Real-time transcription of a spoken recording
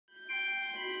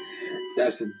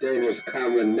That's a dangerous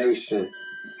combination.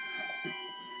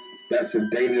 That's a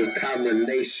dangerous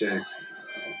combination.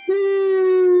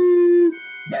 Woo!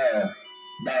 Burr,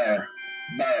 burr,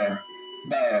 burr,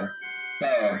 burr,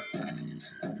 burr.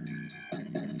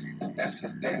 That's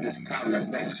a dangerous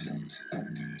combination.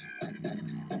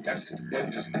 That's a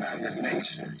dangerous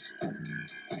combination.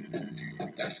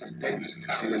 That's a dangerous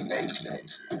combination.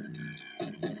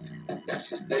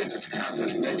 That's a dangerous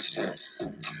combination.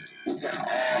 We got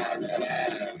all that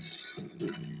ass.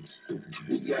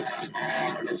 We got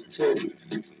all the titties.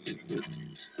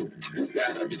 We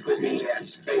got a pretty ass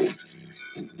face.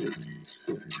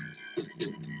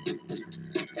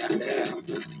 Goddamn.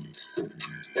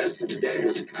 That's a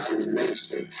dangerous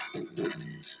combination.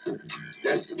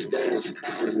 That's a dangerous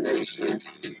combination.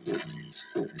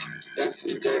 That's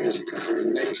a dangerous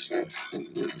combination.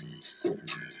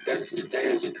 That's a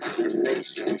dangerous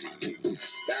combination.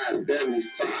 God damn you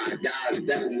fine, God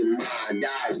damn you mine,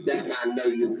 God damn I know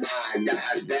you mine,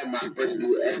 God damn I bring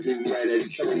you everywhere to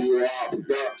show you off,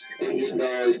 girl. And you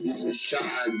know you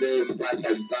shine just like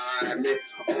a diamond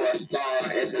or a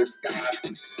star in the sky.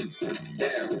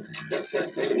 Damn, that's a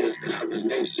dangerous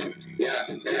combination. Yeah,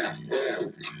 yeah, yeah.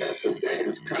 That's a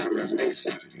dangerous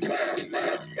combination. Yeah.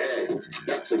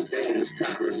 That's a dangerous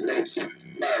combination.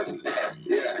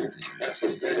 Yeah. That's a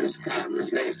dangerous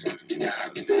combination. Yeah.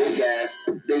 Big ass,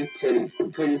 big titties,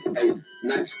 pretty face,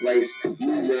 nice waist.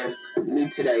 You with me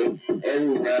today,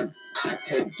 everywhere. I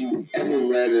take you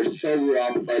everywhere to show you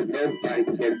off, but nobody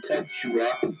can touch you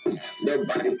up.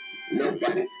 Nobody,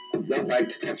 nobody. Nobody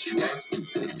to touch you up.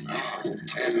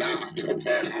 And I put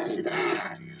that on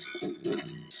God.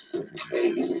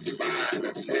 And you fine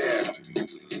as hell.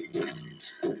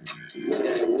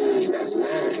 Man, we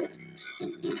alone.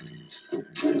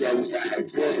 You know we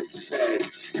got good sex.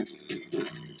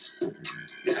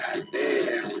 God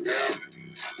damn, girl.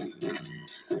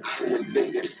 I'm your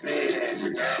biggest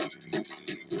fan, girl.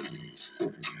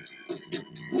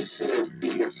 You should be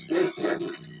a stripper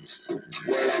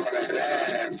with all that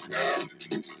ass, girl.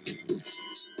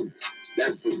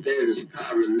 That's the dangerous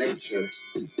combination.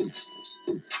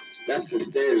 That's the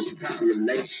dangerous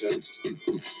combination.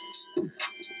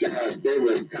 God damn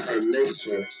it,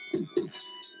 combination.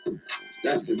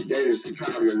 That's the dangerous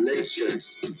combination.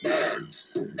 Burn,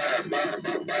 burn, burn,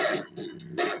 burn, burn.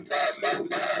 Burn, burn, burn,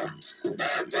 burn.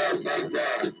 Burn, burn, burn,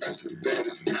 burn. That's the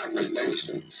dangerous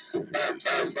combination. Burn,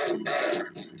 burn, burn, burn.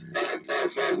 Burn, burn,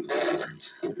 burn, burn.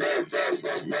 Burn, burn,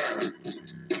 burn, burn.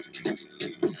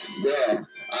 Girl,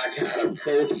 I can't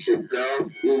approach you, girl.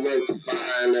 You look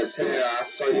fine as hell. I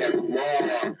saw you at the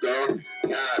mall, girl.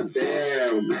 God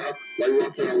damn, girl. Why you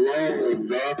walking alone,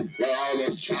 girl? With all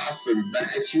those shopping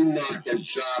bags. You know I can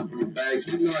shopping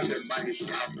bags. You know I can buy you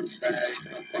shopping bags.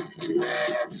 I fucking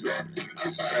love, girl. I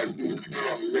saw that dude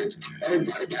come rich.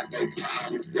 Everybody got their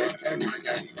problems, girl. Everybody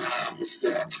got problems,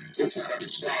 girl. It's how to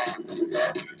solve them,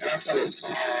 girl. And I saw this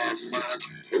hard, man.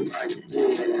 Everybody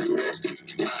getting rich.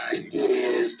 I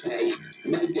get paid.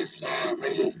 Make it solve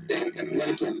anything. And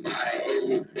make it buy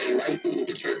anything. Like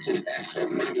these churches, that's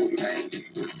what money made.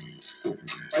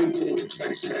 Like these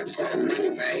churches, that's what money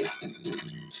made.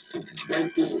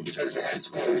 Like these churches, that's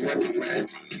what money made.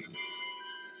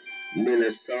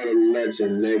 Minnesota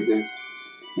legend, nigga.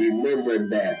 Remember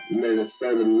that.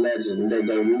 Minnesota legend,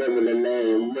 nigga. Remember the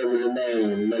name. Remember the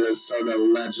name. Minnesota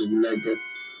legend, nigga.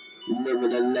 Remember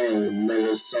the name.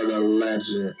 Minnesota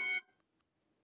legend.